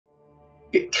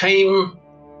It came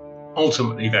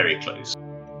ultimately very close.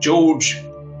 George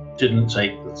didn't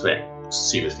take the threat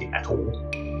seriously at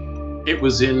all. It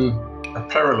was in a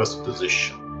perilous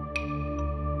position.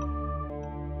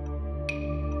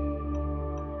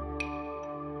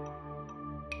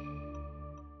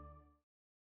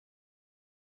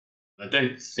 I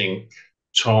don't think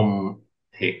Tom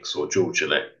Hicks or George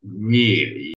Gillette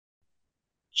really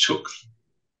took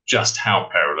just how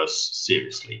perilous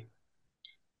seriously.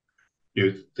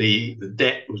 The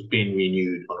debt was being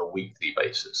renewed on a weekly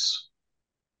basis.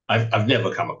 I've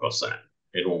never come across that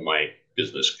in all my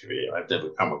business career. I've never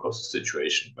come across a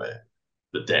situation where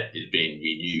the debt is being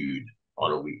renewed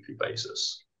on a weekly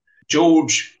basis.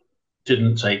 George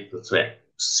didn't take the threat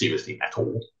seriously at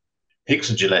all. Hicks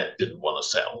and Gillette didn't want to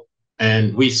sell.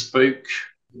 And we spoke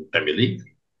in the Premier League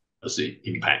as the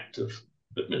impact of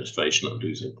administration and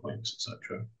losing points,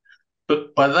 etc.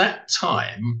 But by that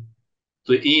time,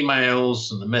 the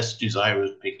emails and the messages I was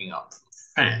picking up from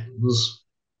fans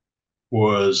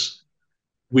was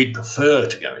we'd prefer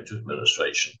to go into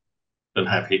administration than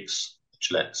have Hicks and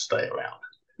Gillette stay around.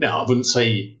 Now, I wouldn't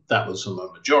say that was from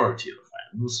a majority of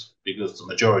the fans, because the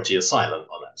majority are silent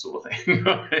on that sort of thing.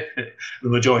 The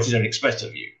majority don't express a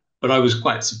view. But I was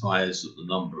quite surprised at the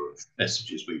number of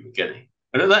messages we were getting.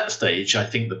 And at that stage, I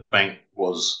think the bank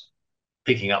was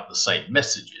picking up the same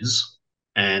messages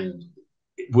and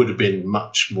it would have been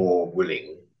much more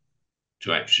willing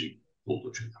to actually pull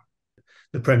the trigger.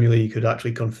 The Premier League had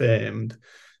actually confirmed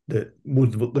that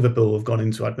would Liverpool have gone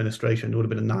into administration, there would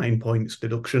have been a 9 points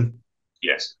deduction.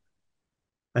 Yes.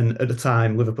 And at the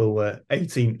time, Liverpool were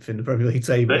 18th in the Premier League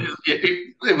table.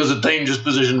 It was a dangerous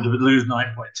position to lose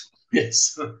 9 points.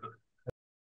 Yes.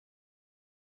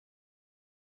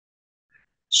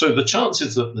 So the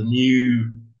chances that the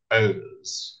new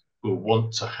owners will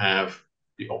want to have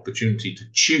the opportunity to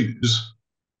choose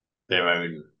their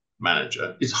own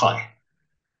manager is high.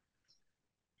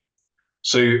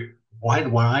 So why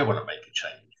do I want to make a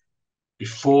change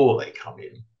before they come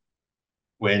in,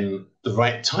 when the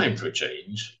right time for a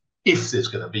change, if there's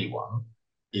going to be one,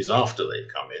 is after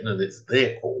they've come in, and it's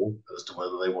their call as to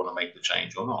whether they want to make the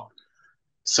change or not.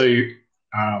 So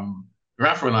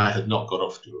Rafa and I had not got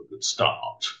off to a good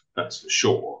start, that's for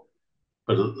sure.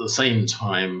 But at the same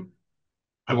time,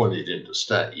 I wanted him to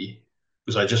stay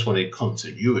because I just wanted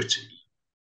continuity.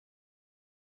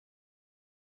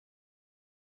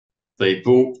 They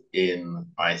brought in,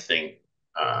 I think,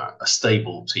 a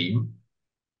stable team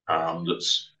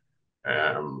that's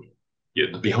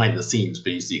the behind the scenes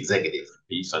piece, the executive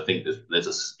piece. I think there's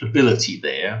a stability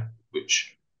there,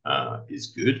 which is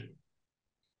good.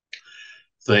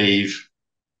 They've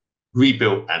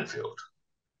rebuilt Anfield.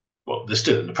 Well, they're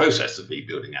still in the process of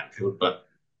rebuilding Anfield, but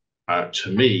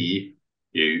to me,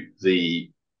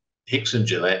 the Hicks and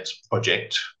Gillette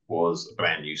project was a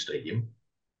brand new stadium.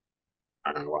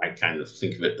 I kind of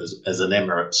think of it as an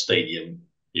Emirates Stadium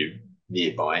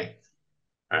nearby.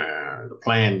 The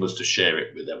plan was to share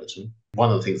it with Everton.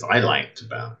 One of the things I liked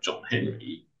about John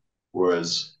Henry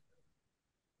was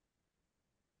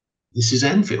this is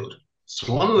Anfield.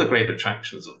 So one of the great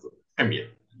attractions of the Premier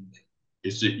League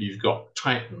is that you've got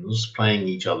Titans playing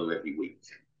each other every week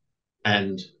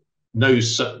and no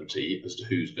certainty as to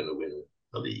who's going to win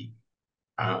the league.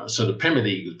 So the Premier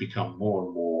League has become more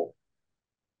and more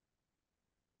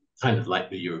kind of like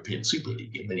the European Super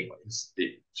League in many ways.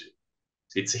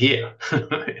 It's here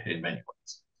in many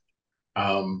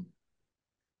ways,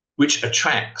 which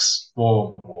attracts more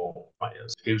and more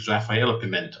players. It was Rafaela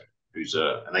Pimenta, who's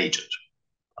an agent.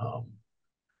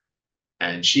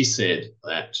 And she said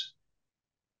that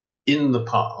in the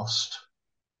past,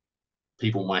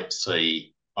 people might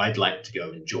say, I'd like to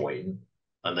go and join,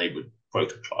 and they would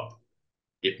quote a club.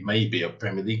 It may be a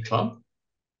Premier League club.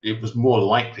 It was more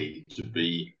likely to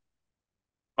be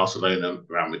Barcelona,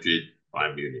 Real Madrid,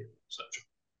 Bayern Munich, etc.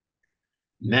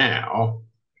 Now,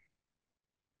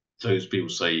 those people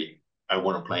say, I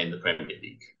want to play in the Premier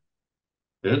League.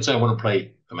 They don't say, I want to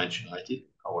play for Manchester United.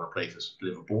 I want to play for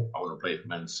Liverpool. I want to play for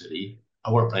Man City. I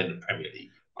want to play in the Premier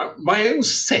League. My own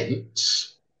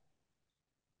sense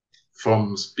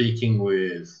from speaking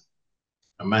with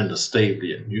Amanda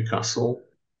Staveley at Newcastle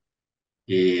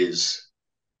is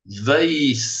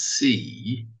they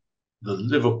see the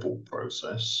Liverpool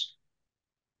process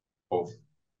of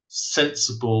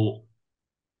sensible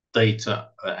data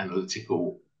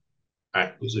analytical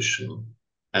acquisition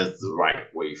as the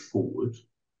right way forward,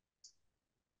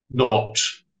 not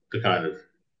the kind of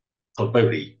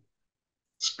probably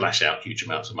splash out huge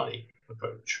amounts of money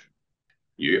approach.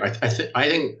 I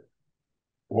think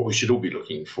what we should all be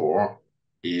looking for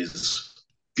is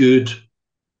good,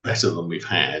 better than we've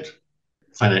had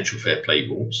financial fair play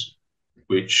rules,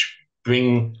 which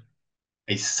bring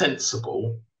a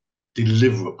sensible,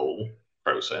 deliverable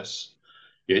process.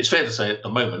 Yeah, it's fair to say at the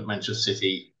moment, Manchester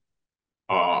City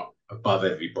are above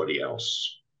everybody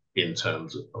else in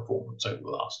terms of performance over the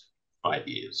last 5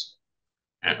 years.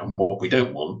 And what we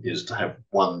don't want is to have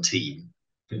one team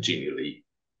continually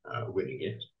winning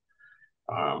it.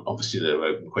 Obviously, there are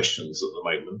open questions at the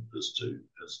moment as to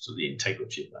the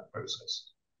integrity of that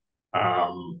process.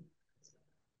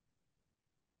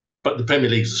 But the Premier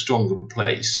League is a stronger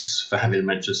place for having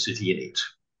Manchester City in it